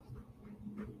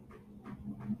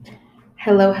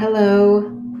Hello,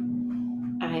 hello.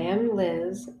 I am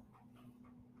Liz.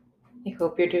 I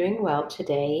hope you're doing well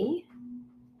today.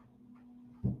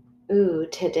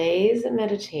 Today's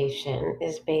meditation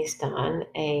is based on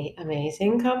a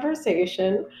amazing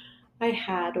conversation I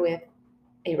had with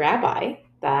a rabbi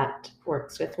that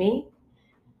works with me.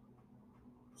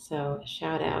 So,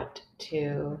 shout out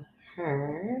to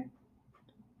her.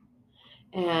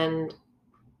 And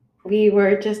we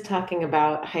were just talking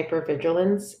about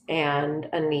hypervigilance and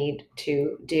a need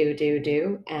to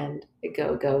do, and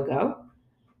go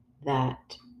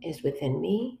that is within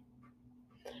me.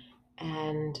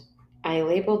 And I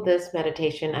labeled this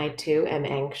meditation, I too am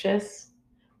anxious,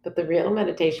 but the real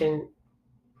meditation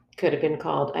could have been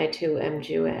called, I too am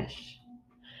Jewish,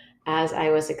 as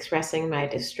I was expressing my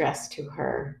distress to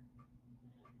her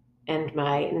and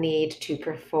my need to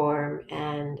perform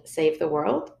and save the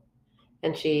world.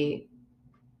 And she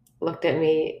looked at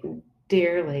me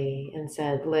dearly and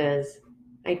said, Liz,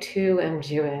 I too am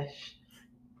Jewish.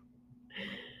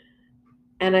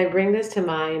 And I bring this to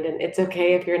mind, and it's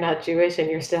okay if you're not Jewish and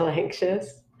you're still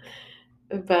anxious,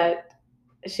 but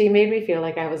she made me feel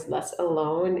like I was less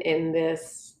alone in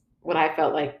this, what I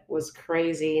felt like was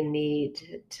crazy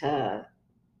need to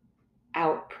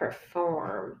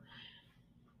outperform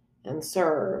and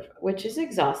serve, which is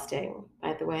exhausting,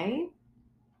 by the way.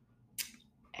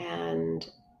 And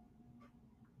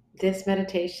this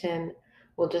meditation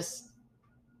will just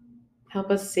help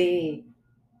us see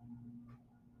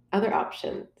other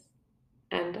options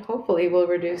and hopefully will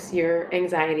reduce your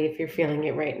anxiety if you're feeling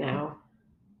it right now.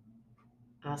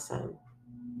 Awesome.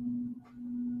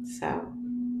 So,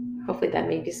 hopefully that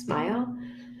made you smile.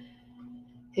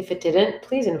 If it didn't,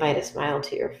 please invite a smile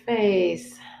to your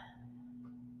face.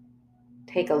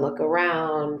 Take a look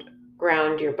around,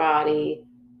 ground your body,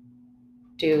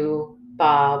 do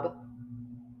Bob.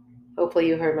 Hopefully,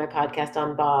 you heard my podcast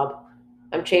on Bob.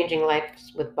 I'm changing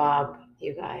lives with Bob,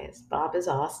 you guys. Bob is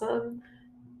awesome.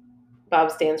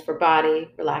 Bob stands for body,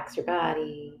 relax your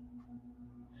body.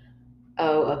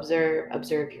 O,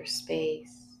 observe your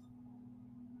space.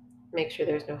 Make sure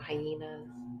there's no hyenas.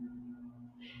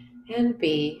 And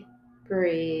B,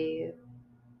 breathe.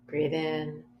 Breathe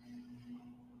in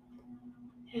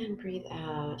and breathe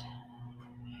out.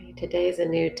 Today is a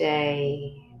new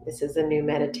day. This is a new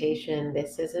meditation.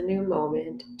 This is a new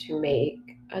moment to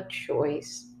make a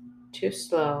choice to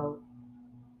slow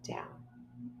down.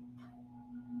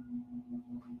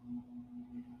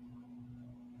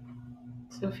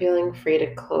 So, feeling free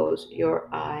to close your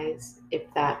eyes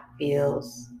if that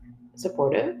feels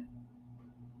supportive.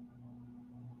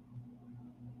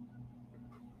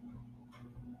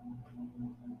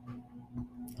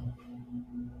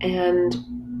 And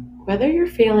whether you're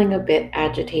feeling a bit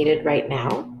agitated right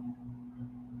now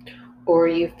or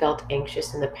you felt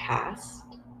anxious in the past,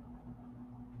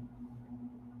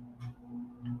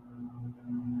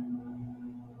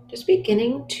 just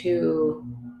beginning to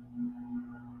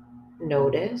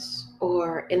notice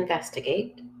or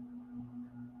investigate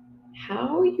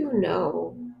how you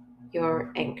know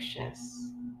you're anxious.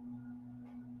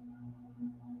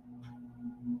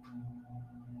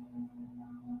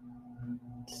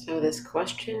 So, this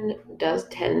question does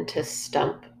tend to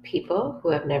stump people who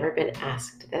have never been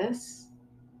asked this,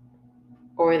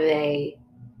 or they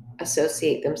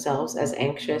associate themselves as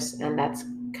anxious, and that's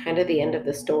kind of the end of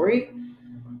the story.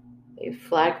 They've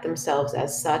flagged themselves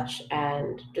as such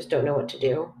and just don't know what to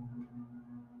do.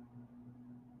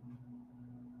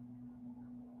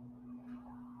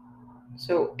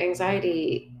 So,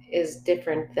 anxiety is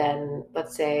different than,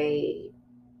 let's say,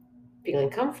 feeling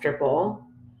comfortable.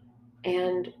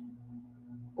 And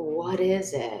what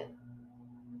is it?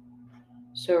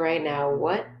 So, right now,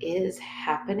 what is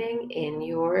happening in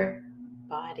your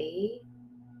body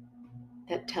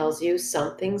that tells you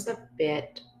something's a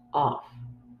bit off,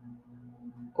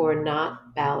 or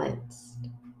not balanced,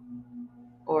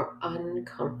 or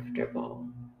uncomfortable?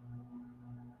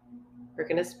 We're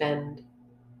going to spend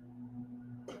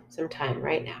some time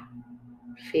right now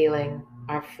feeling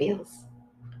our feels.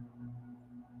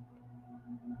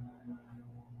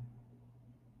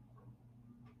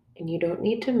 And you don't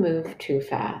need to move too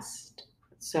fast.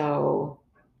 So,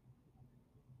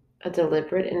 a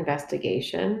deliberate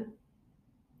investigation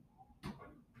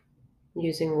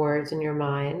using words in your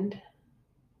mind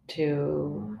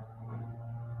to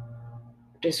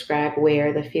describe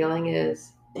where the feeling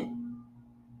is.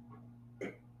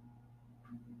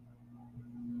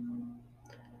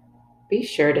 Be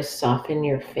sure to soften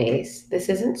your face. This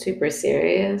isn't super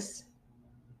serious.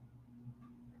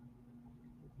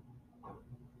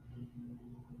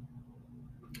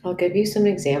 I'll give you some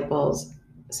examples.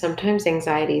 Sometimes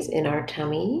anxiety is in our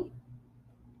tummy.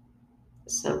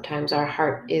 Sometimes our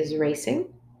heart is racing.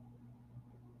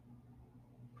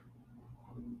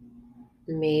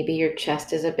 Maybe your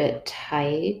chest is a bit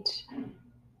tight.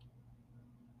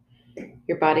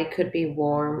 Your body could be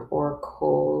warm or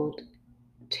cold,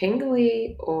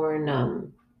 tingly or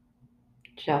numb,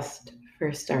 just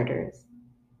for starters.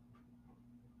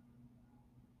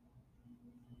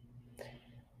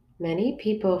 Many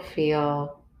people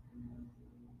feel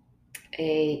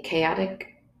a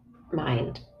chaotic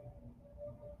mind,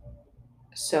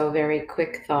 so very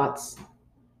quick thoughts,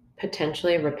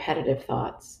 potentially repetitive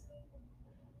thoughts,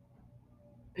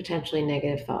 potentially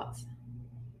negative thoughts.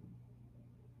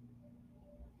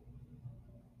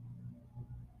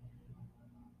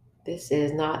 This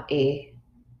is not a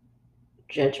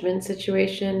judgment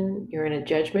situation. You're in a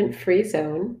judgment free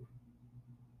zone.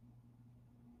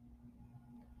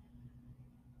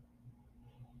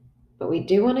 But we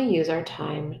do want to use our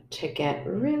time to get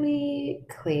really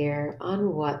clear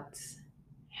on what's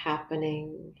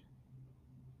happening.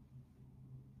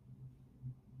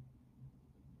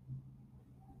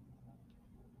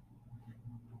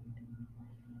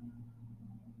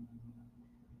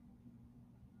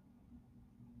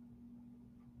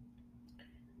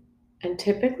 And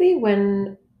typically,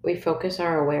 when we focus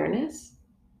our awareness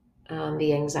on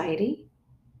the anxiety,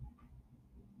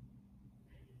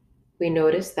 we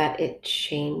notice that it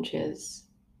changes.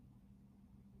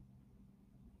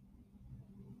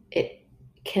 It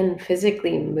can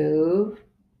physically move,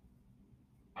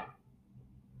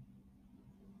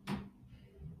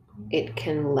 it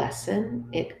can lessen,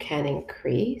 it can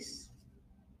increase.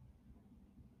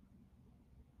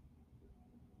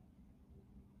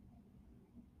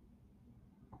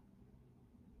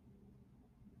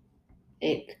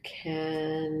 It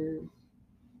can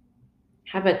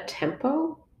have a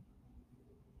tempo.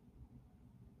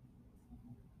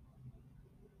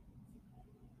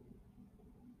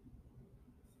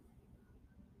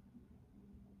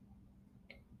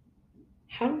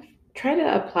 Have Try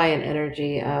to apply an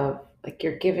energy of like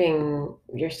you're giving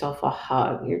yourself a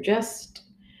hug.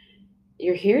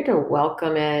 You're here to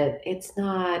welcome it. It's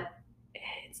not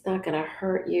going to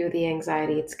hurt you, the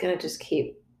anxiety. It's going to just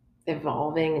keep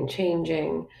evolving and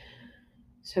changing.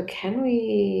 So can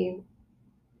we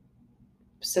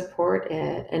support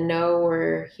it and know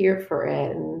we're here for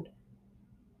it and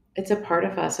it's a part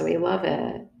of us and we love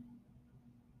it.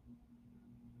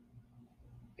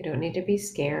 We don't need to be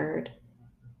scared.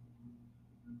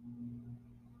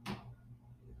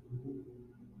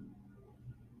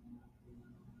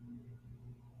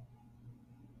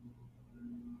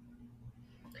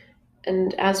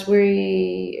 And as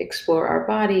we explore our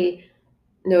body,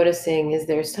 noticing is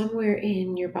there somewhere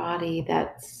in your body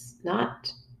that's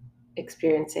not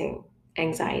experiencing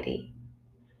anxiety?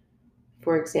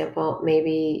 For example,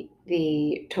 maybe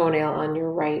the toenail on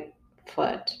your right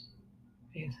foot.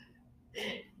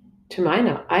 To my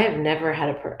know, I have never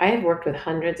had I have worked with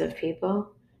hundreds of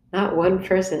people. Not one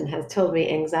person has told me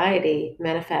anxiety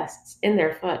manifests in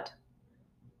their foot.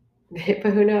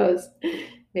 But who knows?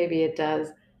 Maybe it does.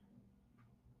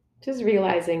 Just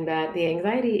realizing that the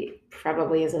anxiety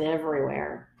probably isn't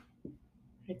everywhere.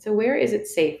 Right? So, where is it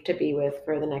safe to be with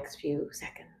for the next few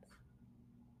seconds?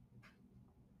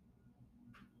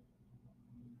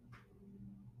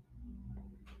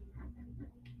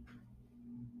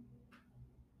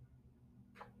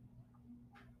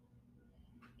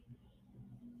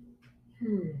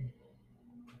 Hmm.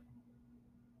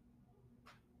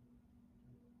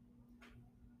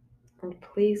 And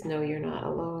please know you're not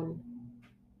alone.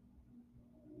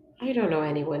 I don't know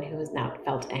anyone who has not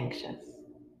felt anxious.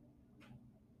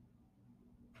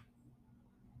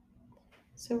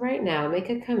 So, right now, make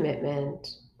a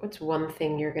commitment. What's one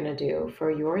thing you're going to do for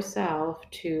yourself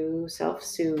to self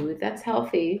soothe that's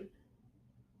healthy?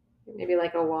 Maybe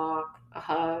like a walk, a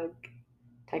hug,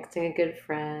 texting a good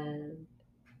friend,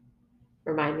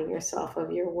 reminding yourself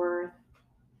of your worth.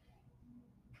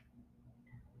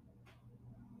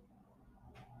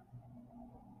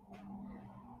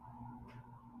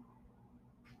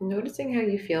 Noticing how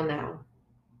you feel now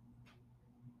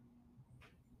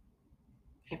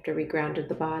after we grounded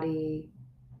the body.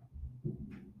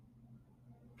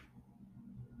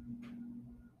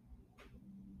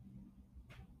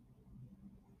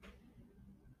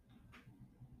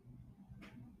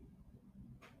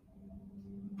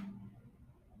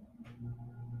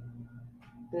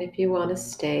 And if you want to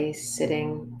stay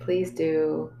sitting, please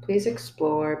do. Please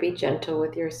explore. Be gentle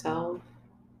with yourself.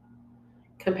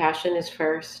 Compassion is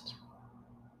first.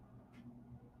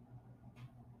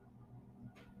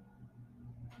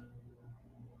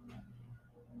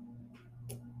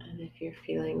 If you're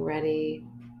feeling ready,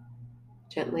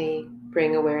 gently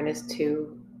bring awareness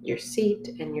to your seat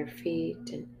and your feet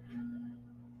and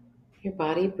your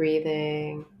body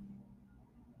breathing.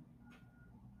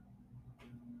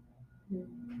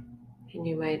 And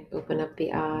you might open up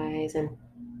the eyes and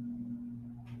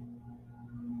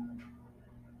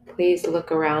please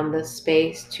look around the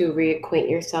space to reacquaint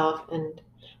yourself and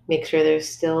make sure there's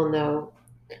still no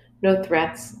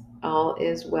threats. All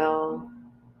is well.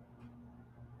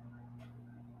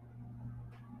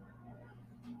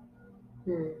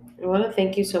 I want to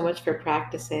thank you so much for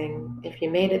practicing. If you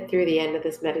made it through the end of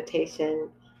this meditation,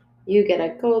 you get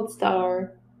a gold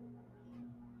star.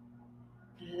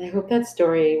 And I hope that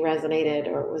story resonated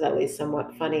or was at least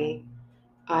somewhat funny.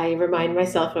 I remind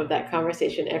myself of that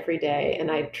conversation every day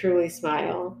and I truly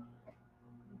smile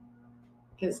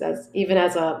because even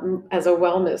as a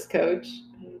wellness coach,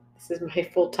 this is my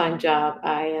full-time job.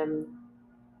 I am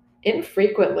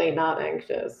infrequently not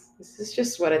anxious. This is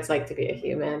just what it's like to be a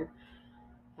human.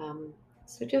 Um,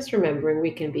 so just remembering we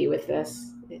can be with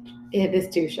this.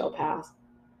 This too shall pass.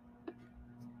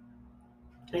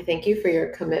 I thank you for your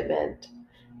commitment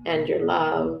and your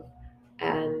love.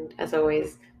 And as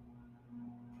always,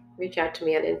 reach out to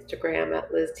me on Instagram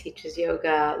at Liz Teaches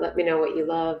Yoga. Let me know what you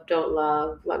love, don't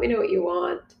love. Let me know what you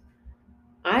want.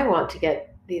 I want to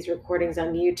get these recordings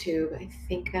on YouTube. I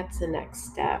think that's the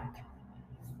next step.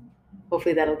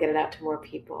 Hopefully that'll get it out to more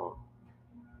people.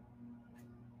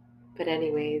 But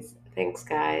anyways, thanks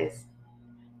guys.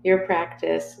 Your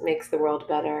practice makes the world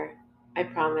better. I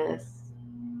promise.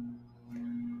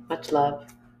 Much love.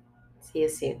 See you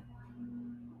soon.